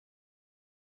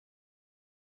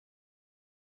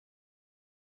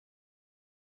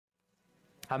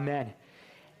Amen.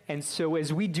 And so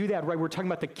as we do that, right, we're talking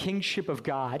about the kingship of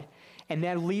God, and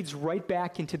that leads right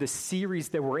back into the series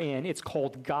that we're in. It's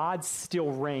called God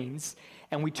Still Reigns,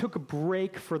 and we took a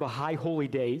break for the High Holy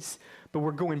Days, but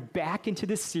we're going back into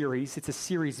this series. It's a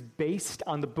series based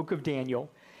on the book of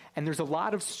Daniel, and there's a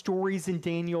lot of stories in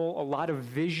Daniel, a lot of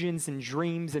visions and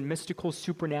dreams and mystical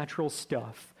supernatural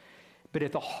stuff. But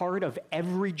at the heart of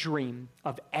every dream,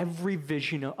 of every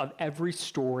vision, of every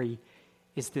story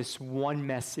is this one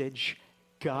message: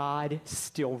 God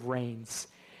still reigns.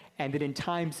 And that in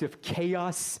times of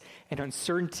chaos and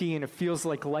uncertainty, and it feels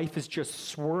like life is just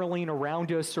swirling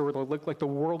around us, or it'll look like the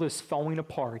world is falling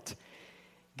apart,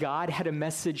 God had a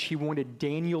message he wanted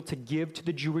Daniel to give to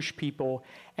the Jewish people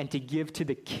and to give to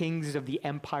the kings of the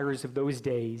empires of those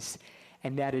days,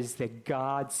 and that is that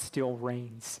God still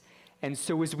reigns. And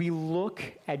so as we look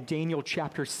at Daniel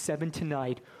chapter 7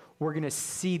 tonight, we're going to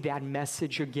see that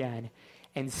message again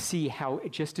and see how,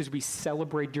 just as we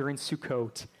celebrate during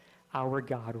Sukkot, our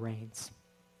God reigns.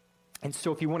 And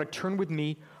so if you want to turn with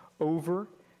me over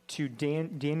to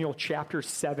Daniel chapter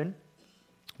 7,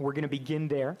 we're going to begin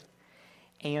there.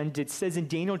 And it says in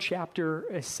Daniel chapter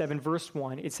 7, verse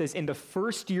 1, it says, "In the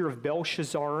first year of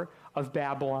Belshazzar of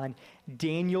Babylon,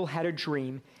 Daniel had a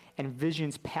dream, and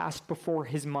visions passed before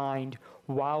his mind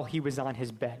while he was on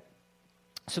his bed."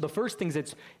 So the first thing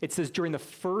is it says during the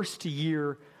first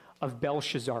year of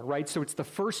Belshazzar, right? So it's the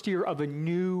first year of a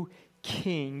new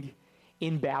king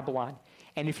in Babylon.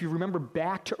 And if you remember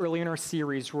back to early in our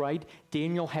series, right,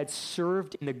 Daniel had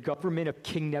served in the government of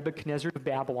King Nebuchadnezzar of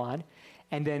Babylon.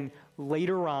 And then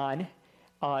later on,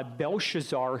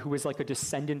 Belshazzar, who was like a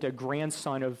descendant, a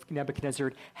grandson of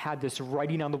Nebuchadnezzar, had this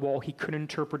writing on the wall. He couldn't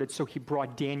interpret it, so he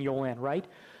brought Daniel in, right?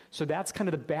 So that's kind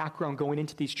of the background going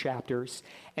into these chapters.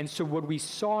 And so what we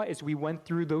saw as we went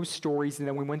through those stories, and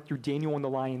then we went through Daniel in the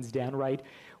lion's den, right?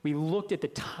 We looked at the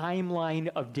timeline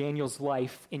of Daniel's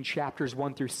life in chapters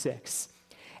 1 through 6.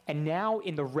 And now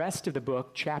in the rest of the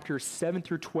book, chapters 7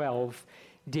 through 12,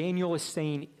 Daniel is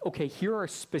saying, okay, here are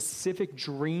specific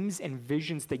dreams and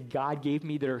visions that God gave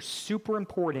me that are super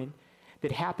important,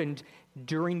 that happened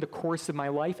during the course of my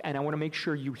life, and I want to make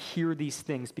sure you hear these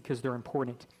things because they're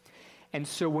important. And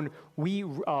so when we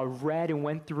read and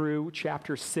went through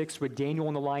chapter 6 with Daniel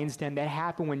in the lion's den, that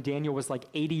happened when Daniel was like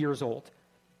 80 years old,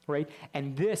 right?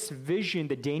 And this vision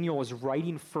that Daniel is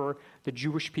writing for the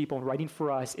Jewish people and writing for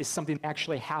us is something that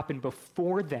actually happened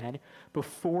before then,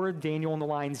 before Daniel in the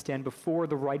lion's den, before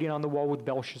the writing on the wall with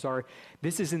Belshazzar.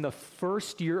 This is in the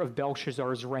first year of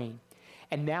Belshazzar's reign.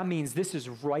 And that means this is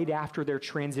right after their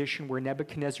transition where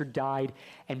Nebuchadnezzar died.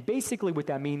 And basically what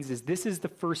that means is this is the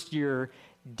first year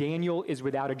Daniel is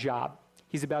without a job.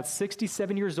 He's about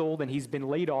 67 years old and he's been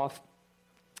laid off.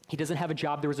 He doesn't have a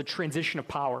job. There was a transition of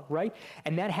power, right?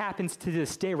 And that happens to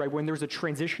this day, right? When there's a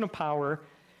transition of power,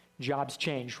 jobs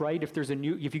change, right? If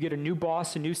you get a new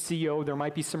boss, a new CEO, there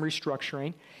might be some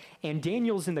restructuring. And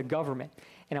Daniel's in the government.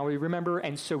 And I remember,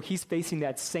 and so he's facing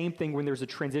that same thing when there's a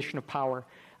transition of power.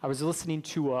 I was listening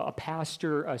to a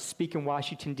pastor speak in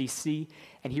Washington, D.C.,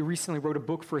 and he recently wrote a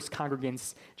book for his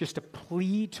congregants, just a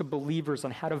plea to believers on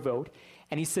how to vote.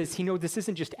 And he says, this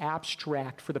isn't just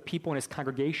abstract for the people in his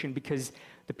congregation, because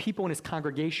the people in his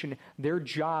congregation, their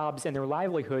jobs and their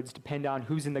livelihoods depend on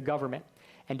who's in the government.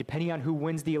 And depending on who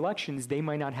wins the elections, they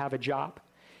might not have a job.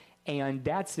 And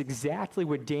that's exactly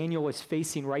what Daniel is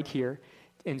facing right here.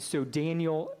 And so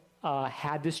Daniel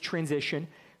had this transition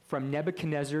from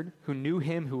Nebuchadnezzar, who knew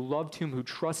him, who loved him, who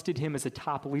trusted him as a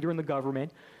top leader in the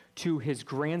government, to his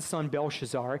grandson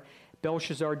Belshazzar.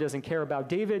 Belshazzar doesn't care about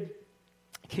David,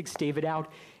 kicks David out.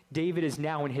 David is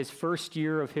now in his first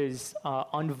year of his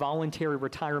involuntary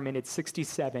retirement at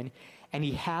 67, and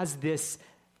he has this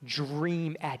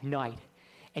dream at night.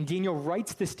 And Daniel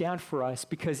writes this down for us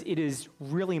because it is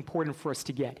really important for us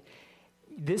to get.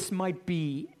 This might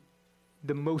be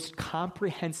the most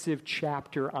comprehensive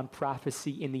chapter on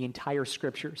prophecy in the entire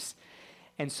scriptures.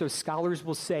 And so scholars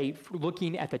will say,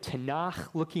 looking at the Tanakh,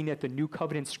 looking at the New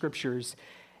Covenant scriptures,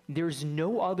 there's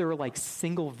no other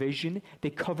single vision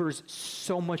that covers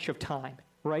so much of time,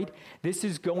 right? This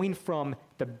is going from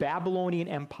the Babylonian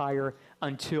Empire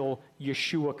until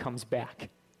Yeshua comes back.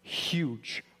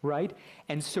 Huge, right?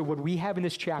 And so what we have in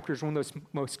this chapter is one of those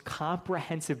most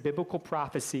comprehensive biblical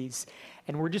prophecies,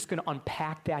 and we're just going to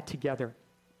unpack that together.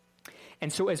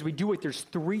 And so as we do it, there's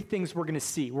three things we're going to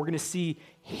see. We're going to see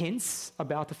hints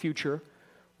about the future,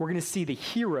 we're going to see the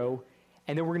hero,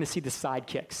 and then we're going to see the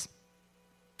sidekicks.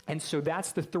 And so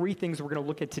that's the three things we're going to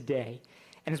look at today.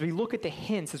 And as we look at the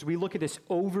hints, as we look at this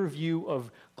overview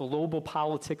of global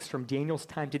politics from Daniel's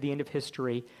time to the end of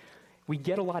history, we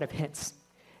get a lot of hints.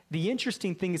 The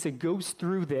interesting thing is it goes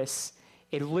through this,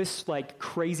 it lists like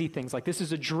crazy things. Like, this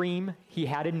is a dream he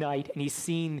had at night, and he's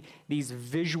seeing these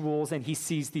visuals, and he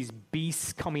sees these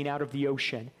beasts coming out of the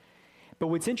ocean. But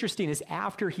what's interesting is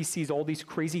after he sees all these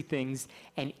crazy things,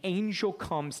 an angel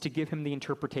comes to give him the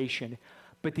interpretation.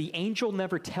 But the angel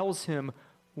never tells him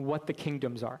what the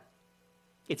kingdoms are.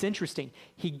 It's interesting.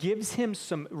 He gives him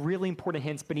some really important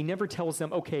hints, but he never tells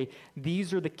them, okay,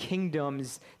 these are the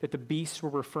kingdoms that the beasts were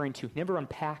referring to. He never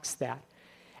unpacks that.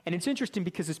 And it's interesting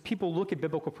because as people look at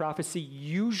biblical prophecy,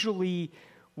 usually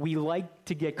we like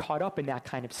to get caught up in that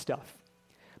kind of stuff.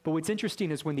 But what's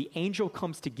interesting is when the angel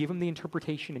comes to give him the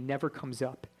interpretation, it never comes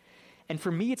up. And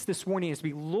for me, it's this warning as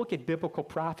we look at biblical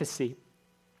prophecy,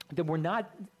 that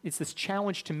it's this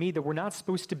challenge to me that we're not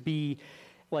supposed to be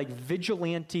like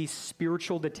vigilante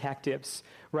spiritual detectives,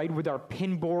 right? With our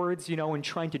pin boards, and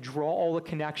trying to draw all the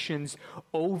connections,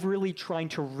 overly trying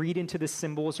to read into the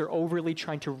symbols or overly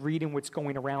trying to read in what's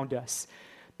going around us.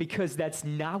 Because that's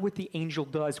not what the angel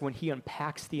does when he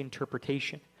unpacks the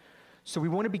interpretation. So we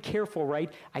want to be careful, right?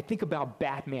 I think about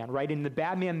Batman, right? In the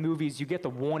Batman movies, you get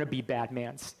the wannabe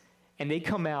Batmans, and they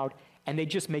come out and they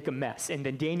just make a mess. And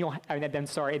then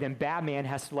then Batman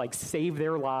has to like save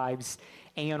their lives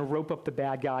and rope up the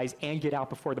bad guys and get out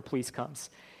before the police comes.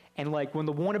 And like when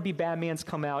the wannabe Batmans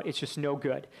come out, it's just no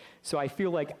good. So I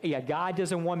feel like, God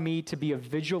doesn't want me to be a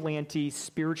vigilante,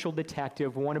 spiritual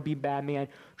detective, wannabe Batman,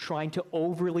 trying to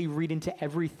overly read into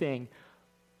everything.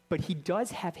 But he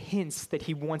does have hints that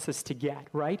he wants us to get,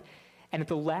 right? And at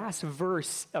the last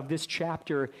verse of this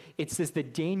chapter, it says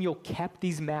that Daniel kept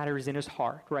these matters in his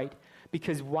heart, right?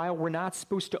 Because while we're not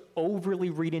supposed to overly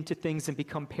read into things and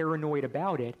become paranoid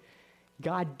about it,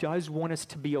 God does want us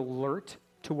to be alert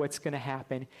to what's going to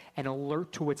happen and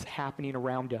alert to what's happening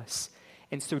around us.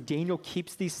 And so Daniel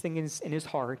keeps these things in his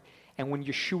heart. And when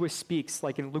Yeshua speaks,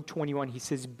 like in Luke 21, he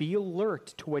says, be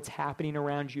alert to what's happening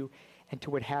around you and to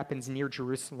what happens near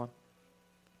Jerusalem.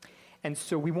 And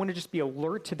so we want to just be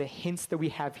alert to the hints that we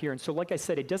have here. And so like I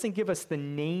said, it doesn't give us the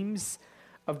names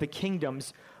of the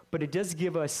kingdoms, but it does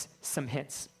give us some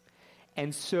hints.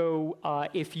 And so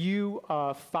if you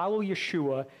follow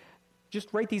Yeshua,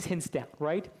 just write these hints down,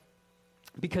 right?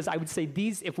 Because I would say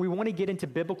these, if we want to get into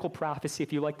biblical prophecy,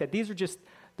 if you like that, these are just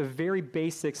the very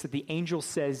basics that the angel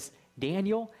says,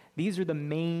 Daniel, these are the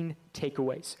main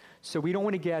takeaways. So we don't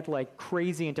want to get like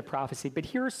crazy into prophecy, but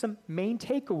here are some main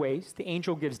takeaways the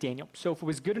angel gives Daniel. So if it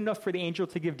was good enough for the angel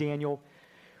to give Daniel,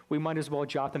 we might as well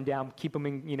jot them down, keep them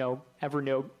in,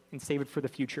 Evernote, and save it for the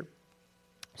future.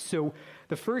 So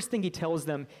the first thing he tells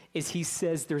them is he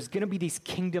says there's going to be these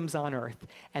kingdoms on earth,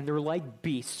 and they're like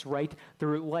beasts, right?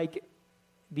 They're like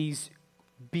these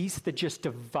beasts that just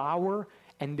devour,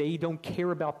 and they don't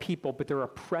care about people, but they're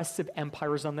oppressive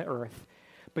empires on the earth.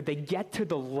 But they get to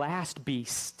the last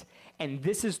beast, and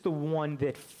this is the one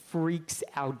that freaks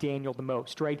out Daniel the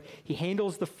most, right? He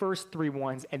handles the first three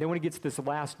ones, and then when he gets to this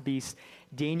last beast,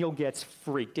 Daniel gets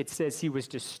freaked. It says he was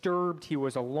disturbed, he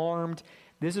was alarmed.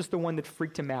 This is the one that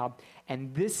freaked him out,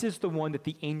 and this is the one that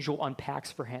the angel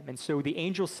unpacks for him. And so the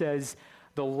angel says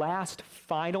the last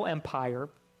final empire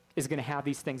is going to have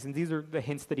these things, and these are the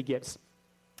hints that he gives.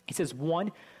 He says,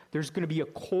 one, there's going to be a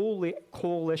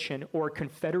coalition or a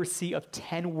confederacy of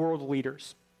 10 world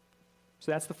leaders.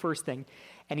 So that's the first thing.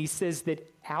 And he says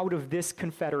that out of this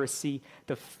confederacy,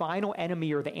 the final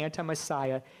enemy or the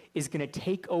anti-Messiah is going to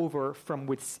take over from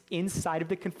what's inside of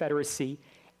the confederacy,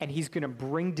 and he's going to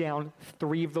bring down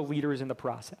 3 of the leaders in the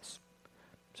process.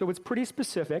 So it's pretty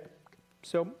specific.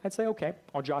 So I'd say, okay,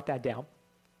 I'll jot that down.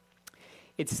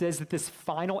 It says that this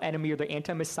final enemy or the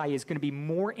anti-Messiah is going to be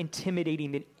more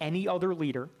intimidating than any other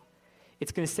leader.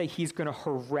 It's going to say he's going to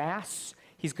harass,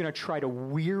 he's going to try to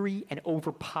weary and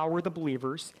overpower the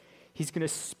believers. He's going to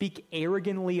speak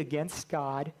arrogantly against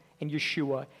God and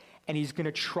Yeshua, and he's going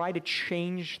to try to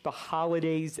change the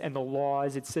holidays and the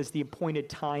laws. It says the appointed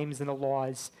times and the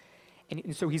laws.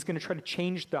 And so he's going to try to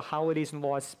change the holidays and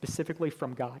laws specifically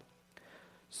from God.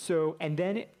 So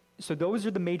those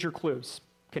are the major clues.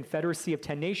 Confederacy of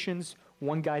 10 nations,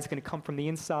 one guy's going to come from the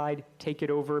inside, take it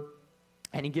over,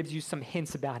 and he gives you some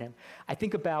hints about him. I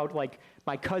think about, like,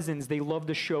 my cousins, they love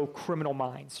the show Criminal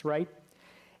Minds, right?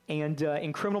 And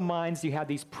in Criminal Minds, you have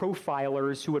these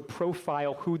profilers who would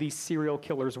profile who these serial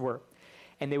killers were.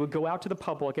 And they would go out to the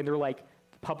public, and they're like,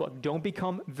 public, don't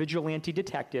become vigilante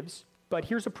detectives, but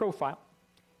here's a profile.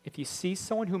 If you see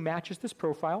someone who matches this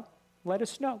profile, let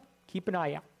us know. Keep an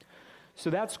eye out. So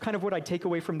that's kind of what I take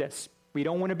away from this. We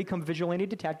don't want to become vigilante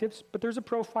detectives, but there's a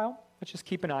profile. Let's just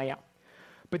keep an eye out.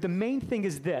 But the main thing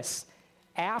is this.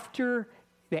 After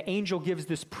the angel gives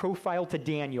this profile to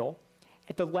Daniel,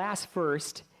 at the last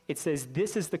verse, It says,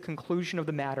 "This is the conclusion of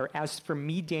the matter. As for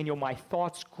me, Daniel, my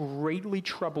thoughts greatly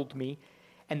troubled me,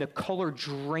 and the color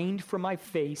drained from my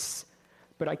face,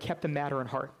 but I kept the matter in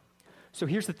heart." So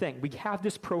here's the thing. We have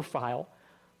this profile,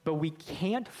 but we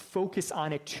can't focus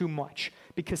on it too much,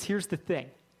 because here's the thing.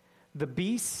 The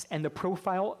beasts and the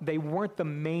profile, they weren't the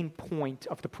main point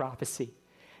of the prophecy.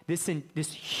 This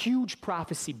huge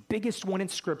prophecy, biggest one in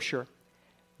Scripture,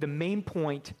 the main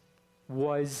point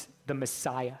was the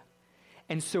Messiah.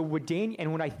 And so what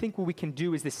I think what we can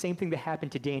do is the same thing that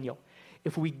happened to Daniel.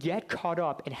 If we get caught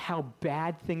up in how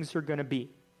bad things are going to be,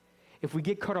 if we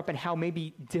get caught up in how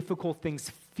maybe difficult things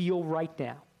feel right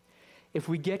now, if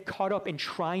we get caught up in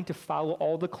trying to follow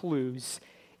all the clues,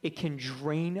 it can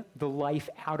drain the life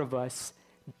out of us,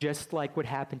 just like what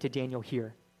happened to Daniel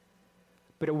here.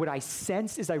 But what I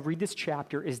sense as I read this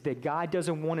chapter is that God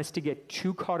doesn't want us to get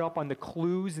too caught up on the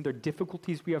clues and the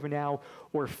difficulties we have now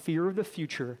or fear of the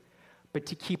future, but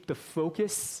to keep the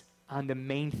focus on the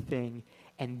main thing,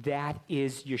 and that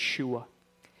is Yeshua.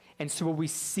 And so what we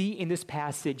see in this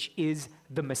passage is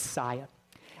the Messiah.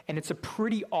 And it's a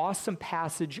pretty awesome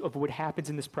passage of what happens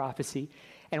in this prophecy.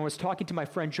 And I was talking to my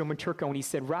friend Joe Maturko, and he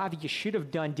said, "Ravi, you should have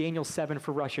done Daniel 7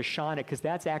 for Rosh Hashanah, because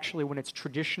that's actually when it's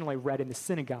traditionally read in the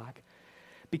synagogue."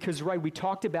 Because, right, we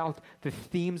talked about the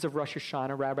themes of Rosh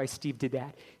Hashanah. Rabbi Steve did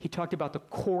that. He talked about the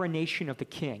coronation of the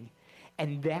king.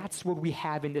 And that's what we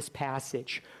have in this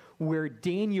passage, where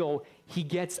Daniel, he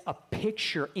gets a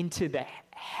picture into the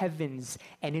heavens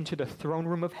and into the throne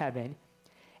room of heaven.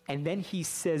 And then he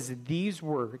says these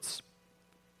words.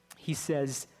 He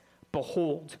says,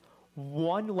 "Behold,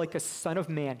 one like a son of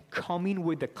man coming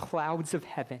with the clouds of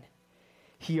heaven.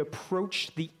 He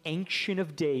approached the Ancient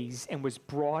of Days and was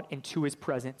brought into his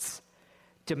presence.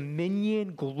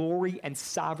 Dominion, glory, and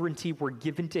sovereignty were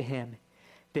given to him,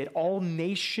 that all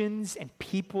nations and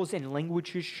peoples and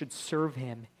languages should serve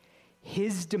him.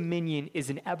 His dominion is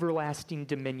an everlasting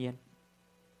dominion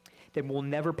that will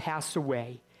never pass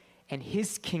away, and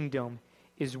his kingdom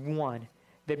is one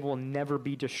that will never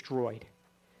be destroyed."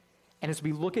 And as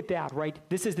we look at that, right,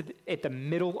 this is at the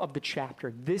middle of the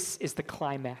chapter. This is the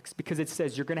climax, because it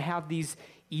says you're going to have these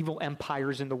evil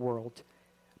empires in the world.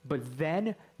 But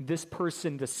then this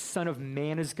person, the Son of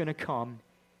Man, is going to come,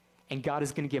 and God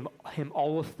is going to give him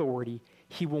all authority.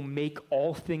 He will make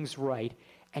all things right,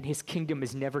 and his kingdom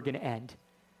is never going to end.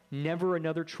 Never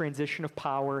another transition of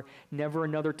power, never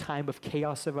another time of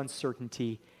chaos, of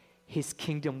uncertainty. His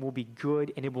kingdom will be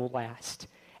good, and it will last.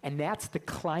 And that's the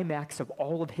climax of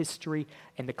all of history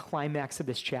and the climax of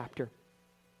this chapter.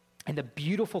 And the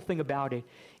beautiful thing about it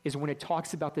is when it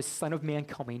talks about the Son of Man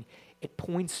coming, it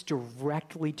points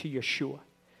directly to Yeshua.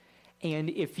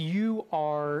 And if you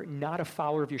are not a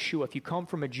follower of Yeshua, if you come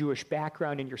from a Jewish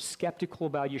background and you're skeptical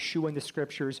about Yeshua in the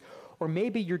scriptures, or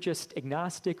maybe you're just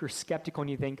agnostic or skeptical and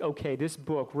you think, okay, this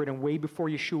book written way before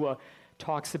Yeshua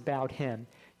talks about him,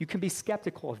 you can be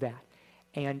skeptical of that.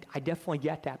 And I definitely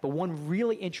get that. But one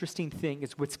really interesting thing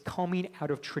is what's coming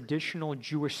out of traditional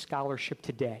Jewish scholarship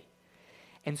today.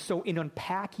 And so in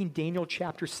unpacking Daniel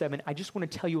chapter 7, I just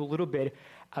want to tell you a little bit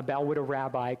about what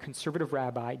a conservative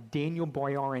rabbi, Daniel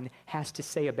Boyarin, has to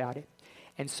say about it.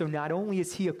 And so not only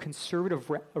is he a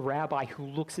conservative rabbi who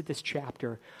looks at this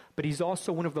chapter, but he's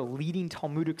also one of the leading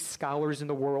Talmudic scholars in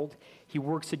the world. He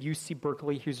works at UC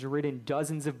Berkeley. He's written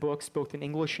dozens of books, both in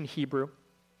English and Hebrew.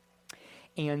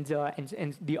 And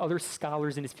the other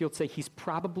scholars in his field say he's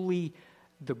probably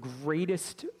the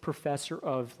greatest professor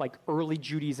of early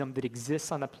Judaism that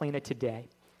exists on the planet today.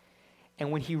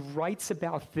 And when he writes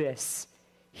about this,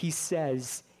 he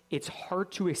says it's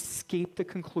hard to escape the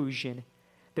conclusion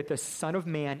that the Son of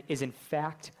Man is in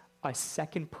fact a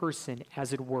second person,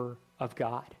 as it were, of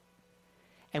God.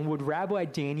 And what Rabbi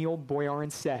Daniel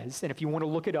Boyarin says, and if you want to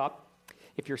look it up,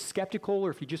 if you're skeptical or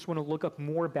if you just want to look up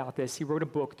more about this, he wrote a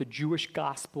book, The Jewish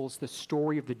Gospels, the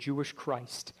Story of the Jewish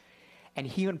Christ. And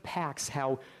he unpacks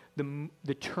how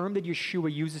the term that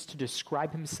Yeshua uses to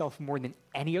describe himself more than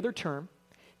any other term,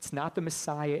 it's not the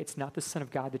Messiah, it's not the Son of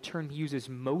God. The term he uses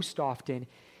most often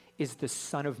is the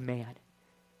Son of Man.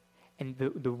 And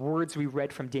the words we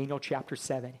read from Daniel chapter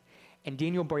 7. And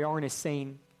Daniel Boyarin is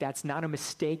saying that's not a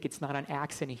mistake, it's not an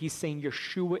accident. He's saying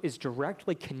Yeshua is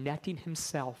directly connecting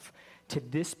himself to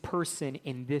this person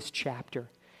in this chapter.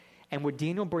 And what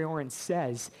Daniel Boyarin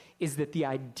says is that the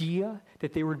idea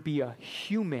that there would be a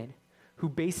human who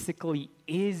basically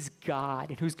is God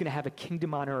and who's going to have a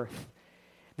kingdom on earth,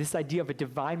 this idea of a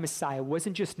divine Messiah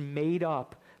wasn't just made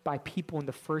up by people in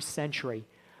the first century,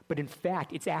 but in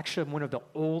fact, it's actually one of the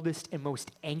oldest and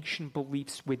most ancient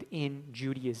beliefs within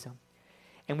Judaism.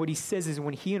 And what he says is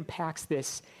when he unpacks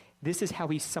this, this is how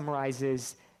he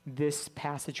summarizes this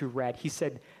passage we read. He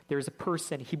said, there's a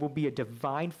person, he will be a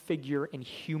divine figure in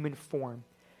human form.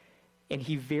 And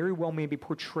he very well may be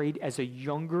portrayed as a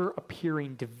younger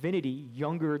appearing divinity,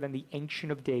 younger than the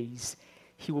Ancient of Days.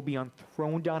 He will be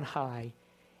enthroned on high,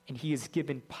 and he is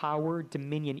given power,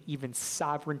 dominion, even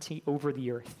sovereignty over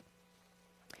the earth.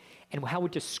 And how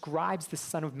it describes the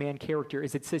Son of Man character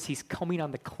is it says he's coming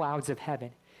on the clouds of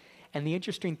heaven. And the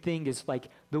interesting thing is, like,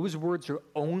 those words are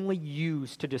only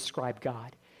used to describe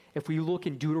God. If we look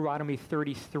in Deuteronomy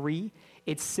 33,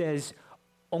 it says,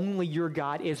 only your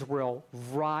God Israel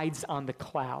rides on the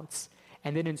clouds.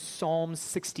 And then in Psalm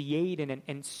 68 and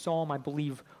in Psalm, I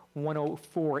believe,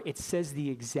 104, it says the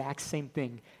exact same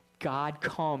thing. God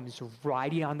comes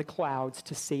riding on the clouds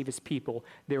to save his people.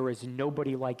 There is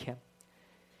nobody like him.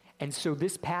 And so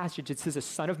this passage, it says a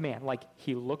son of man, like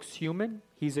he looks human,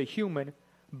 he's a human,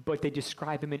 but they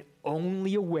describe him in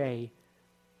only a way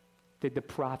that the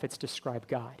prophets describe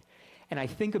God. And I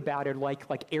think about it like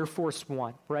Air Force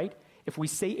One, right? If we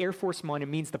say Air Force One, it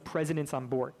means the president's on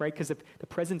board, right? Because if the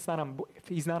president's not on board, if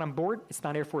he's not on board, it's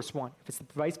not Air Force One. If it's the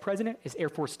vice president, it's Air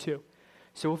Force Two.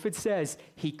 So if it says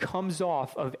he comes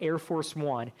off of Air Force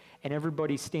One and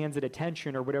everybody stands at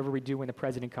attention or whatever we do when the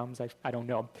president comes, I don't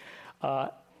know,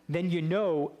 then you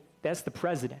know that's the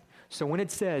president. So when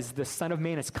it says the Son of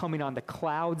Man is coming on the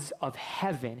clouds of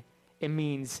heaven, it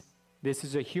means this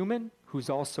is a human who's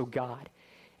also God.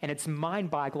 And it's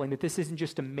mind-boggling that this isn't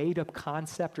just a made-up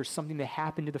concept or something that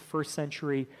happened in the first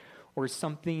century or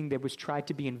something that was tried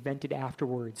to be invented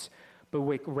afterwards. But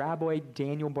what Rabbi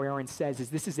Daniel Boyarin says is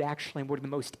this is actually one of the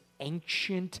most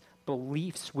ancient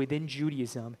beliefs within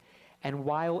Judaism. And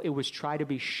while it was tried to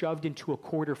be shoved into a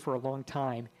corner for a long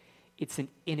time, it's an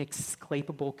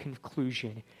inexplicable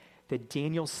conclusion that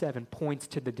Daniel 7 points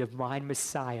to the divine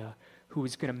Messiah who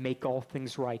is going to make all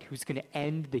things right, who's going to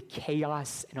end the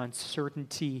chaos and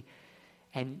uncertainty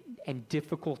and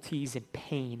difficulties and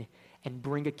pain and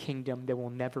bring a kingdom that will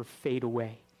never fade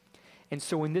away. And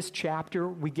so in this chapter,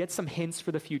 we get some hints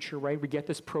for the future, right? We get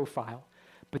this profile.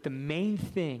 But the main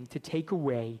thing to take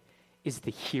away is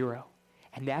the hero.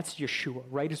 And that's Yeshua,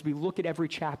 right? As we look at every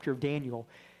chapter of Daniel,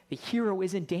 the hero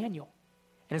isn't Daniel.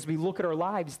 And as we look at our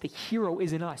lives, the hero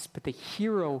isn't us, but the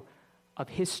hero of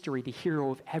history, the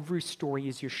hero of every story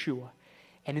is Yeshua.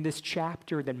 And in this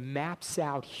chapter that maps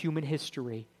out human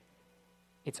history,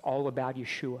 it's all about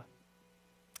Yeshua.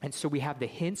 And so we have the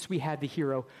hints, we have the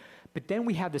hero, but then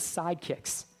we have the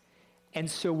sidekicks. And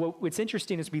so what's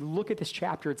interesting is we look at this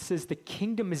chapter, it says the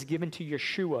kingdom is given to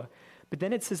Yeshua, but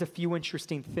then it says a few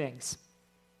interesting things,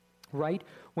 right?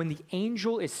 When the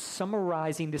angel is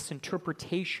summarizing this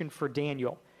interpretation for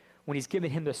Daniel, when he's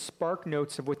giving him the spark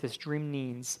notes of what this dream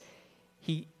means,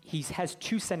 he has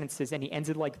two sentences, and he ends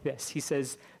it like this. He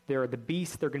says, there are the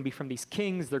beasts, they're going to be from these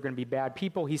kings, they're going to be bad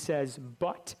people. He says,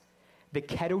 but the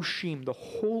Kedoshim, the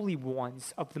holy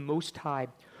ones of the Most High,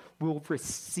 will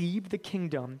receive the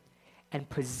kingdom and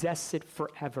possess it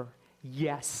forever.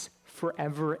 Yes,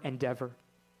 forever and ever.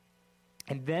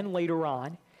 And then later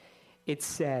on, it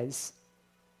says,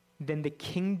 then the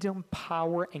kingdom,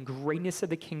 power, and greatness of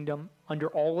the kingdom under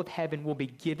all of heaven will be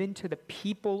given to the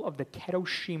people of the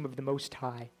Kedoshim of the Most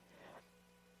High.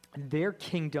 And their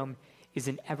kingdom is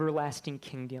an everlasting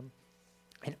kingdom,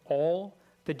 and all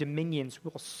the dominions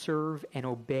will serve and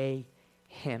obey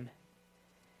him.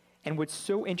 And what's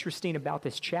so interesting about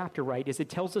this chapter, right, is it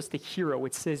tells us the hero.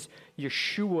 It says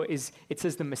Yeshua it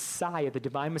says the Messiah, the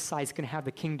divine Messiah is going to have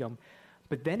the kingdom.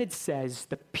 But then it says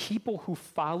the people who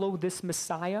follow this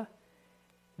Messiah,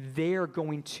 they're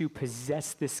going to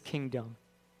possess this kingdom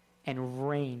and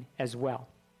reign as well.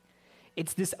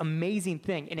 It's this amazing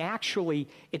thing. And actually,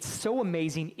 it's so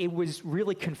amazing, it was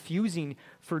really confusing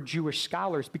for Jewish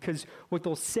scholars because what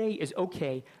they'll say is,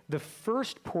 okay, the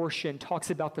first portion talks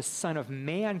about the Son of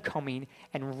Man coming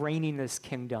and reigning this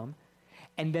kingdom.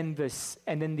 And then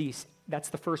that's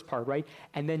the first part, right?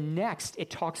 And then next, it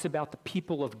talks about the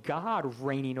people of God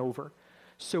reigning over.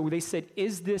 So they said,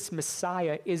 is this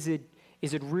Messiah, is it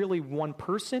really one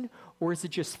person, or is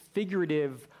it just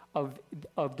figurative of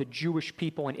the Jewish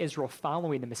people in Israel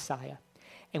following the Messiah?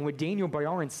 And what Daniel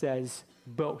Boyarin says,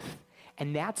 both.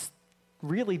 And that's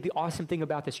really the awesome thing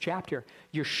about this chapter.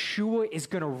 Yeshua is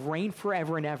going to reign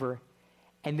forever and ever,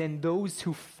 and then those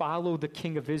who follow the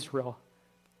King of Israel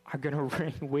are going to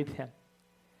reign with him.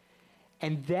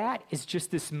 And that is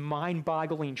just this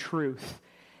mind-boggling truth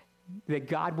that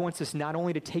God wants us not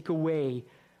only to take away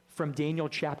from Daniel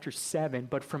chapter 7,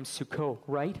 but from Sukkot,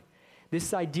 right?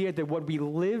 This idea that what we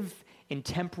live in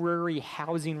temporary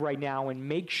housing right now in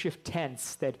makeshift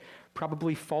tents that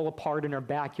probably fall apart in our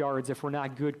backyards if we're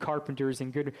not good carpenters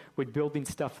and good with building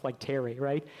stuff like Terry,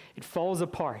 right? It falls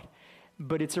apart.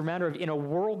 But it's a matter of, in a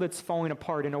world that's falling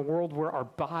apart, in a world where our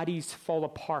bodies fall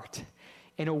apart,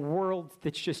 in a world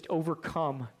that's just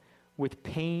overcome with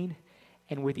pain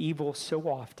and with evil so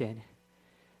often,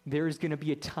 there is going to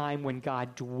be a time when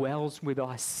God dwells with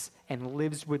us and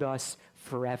lives with us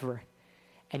forever.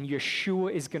 And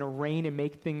Yeshua is going to reign and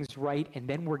make things right, and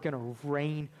then we're going to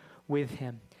reign with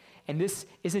him. And this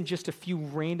isn't just a few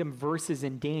random verses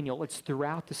in Daniel. It's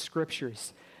throughout the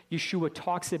scriptures. Yeshua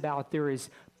talks about there is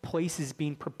places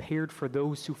being prepared for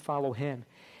those who follow him.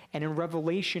 And in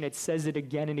Revelation, it says it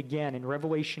again and again. In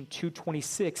Revelation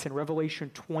 2:26, and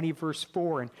Revelation 20, verse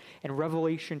 4, and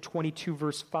Revelation 22,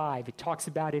 verse 5. It talks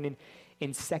about it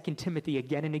in 2 Timothy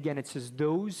again and again. It says,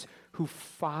 those who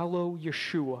follow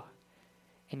Yeshua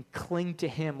and cling to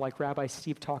him, like Rabbi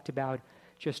Steve talked about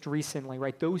just recently,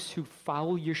 right? Those who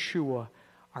follow Yeshua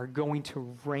are going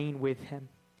to reign with him.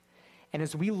 And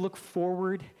as we look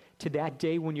forward to that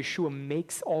day when Yeshua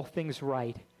makes all things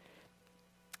right,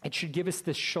 it should give us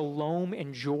this shalom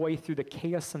and joy through the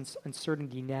chaos and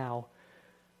uncertainty now.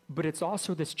 But it's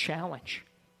also this challenge.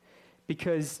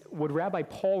 Because what Rabbi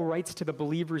Paul writes to the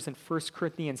believers in 1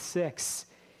 Corinthians 6,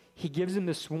 he gives them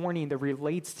this warning that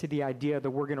relates to the idea that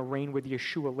we're going to reign with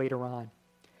Yeshua later on.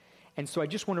 And so I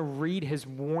just want to read his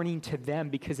warning to them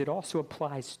because it also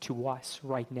applies to us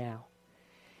right now.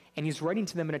 And he's writing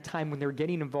to them in a time when they're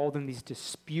getting involved in these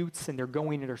disputes and they're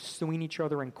going and they're suing each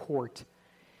other in court.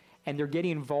 And they're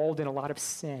getting involved in a lot of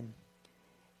sin.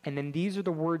 And then these are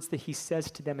the words that he says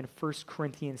to them in 1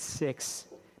 Corinthians 6,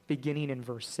 beginning in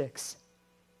verse 6.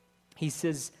 He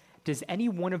says, does any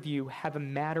one of you have a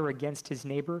matter against his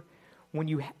neighbor?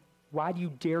 Why do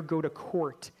you dare go to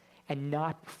court and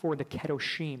not before the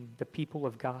Kedoshim, the people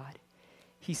of God?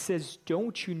 He says,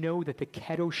 don't you know that the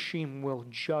Kedoshim will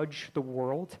judge the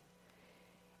world?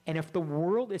 And if the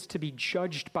world is to be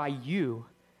judged by you,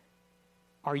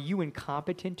 are you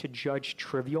incompetent to judge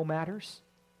trivial matters?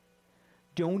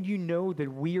 Don't you know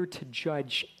that we are to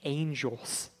judge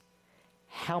angels?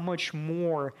 How much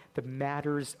more the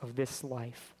matters of this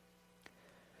life?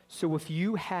 So if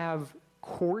you have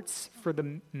courts for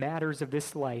the matters of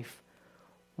this life,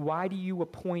 why do you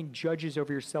appoint judges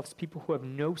over yourselves, people who have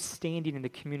no standing in the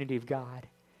community of God?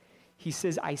 He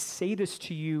says, I say this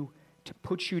to you to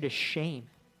put you to shame.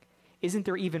 Isn't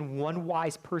there even one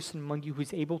wise person among you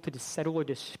who's able to settle a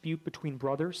dispute between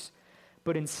brothers?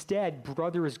 But instead,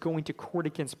 brother is going to court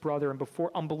against brother, and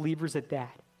before unbelievers at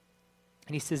that.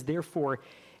 And he says, therefore,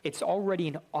 it's already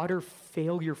an utter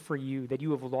failure for you that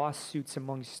you have lawsuits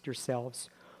amongst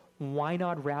yourselves. Why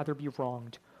not rather be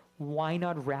wronged? Why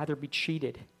not rather be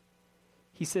cheated?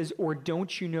 He says, or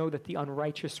don't you know that the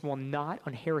unrighteous will not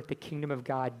inherit the kingdom of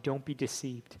God? Don't be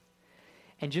deceived.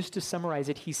 And just to summarize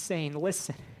it, he's saying,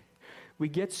 listen, we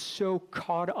get so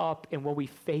caught up in what we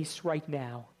face right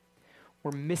now,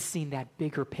 we're missing that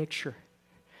bigger picture.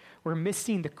 We're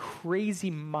missing the crazy,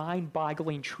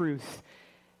 mind-boggling truth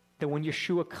that when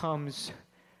Yeshua comes,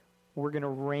 we're going to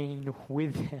reign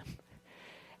with him.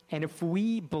 And if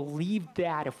we believed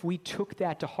that, if we took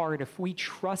that to heart, if we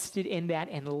trusted in that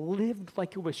and lived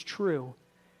like it was true,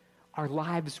 our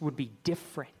lives would be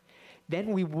different.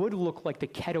 Then we would look like the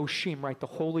Kedoshim, right? The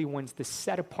holy ones, the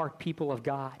set-apart people of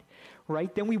God,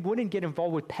 right? Then we wouldn't get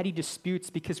involved with petty disputes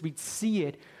because we'd see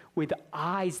it with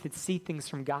eyes that see things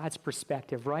from God's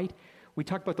perspective, right? We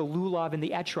talked about the lulav and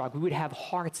the etrog. We would have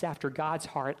hearts after God's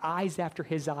heart, eyes after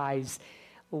his eyes,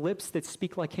 lips that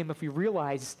speak like him if we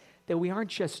realize that we aren't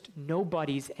just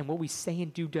nobodies and what we say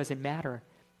and do doesn't matter.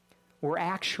 We're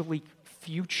actually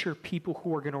future people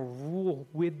who are going to rule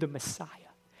with the Messiah.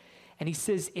 And he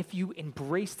says, if you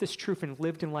embrace this truth and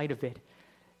lived in light of it,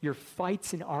 your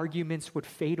fights and arguments would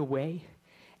fade away,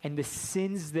 and the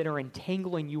sins that are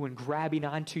entangling you and grabbing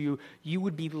onto you, you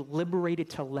would be liberated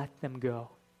to let them go.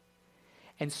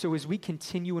 And so as we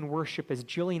continue in worship, as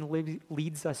Jillian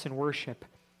leads us in worship,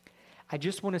 I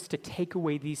just want us to take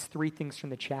away these three things from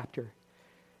the chapter.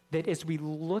 That as we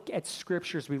look at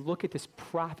scriptures, we look at this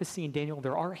prophecy in Daniel,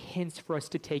 there are hints for us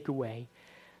to take away.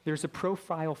 There's a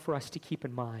profile for us to keep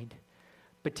in mind.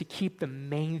 But to keep the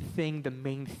main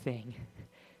thing,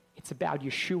 it's about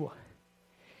Yeshua.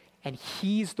 And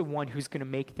he's the one who's going to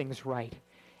make things right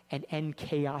and end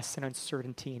chaos and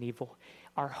uncertainty and evil.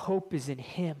 Our hope is in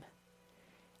him.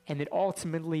 And that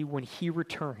ultimately, when he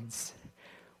returns,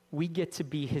 we get to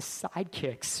be his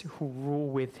sidekicks who rule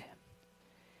with him.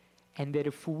 And that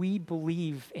if we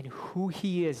believe in who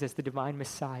he is as the divine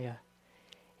Messiah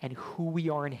and who we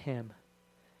are in him,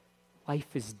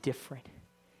 life is different,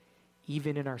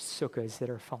 even in our sukkahs that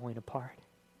are falling apart.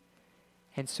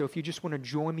 And so if you just want to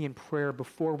join me in prayer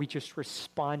before we just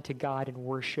respond to God in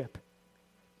worship.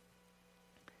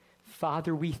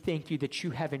 Father, we thank you that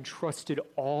you have entrusted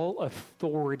all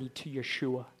authority to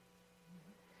Yeshua.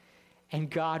 And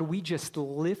God, we just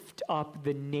lift up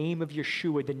the name of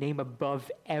Yeshua, the name above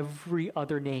every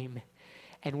other name.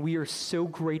 And we are so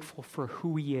grateful for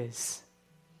who he is.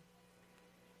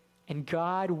 And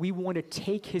God, we want to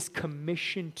take his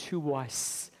commission to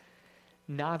us,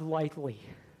 not lightly,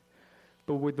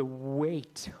 but with the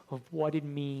weight of what it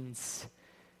means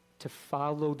to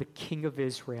follow the King of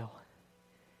Israel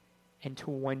and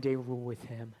to one day rule with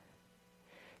him.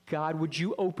 God, would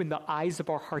you open the eyes of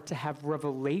our heart to have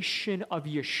revelation of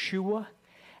Yeshua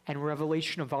and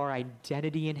revelation of our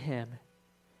identity in him,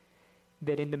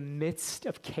 that in the midst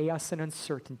of chaos and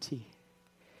uncertainty,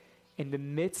 in the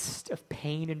midst of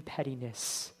pain and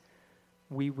pettiness,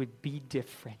 we would be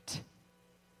different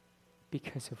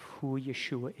because of who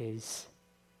Yeshua is.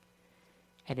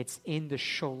 And it's in the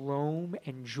shalom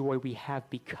and joy we have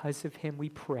because of him we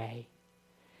pray,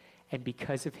 and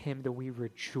because of him that we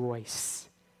rejoice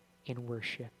in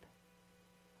worship.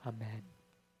 Amen.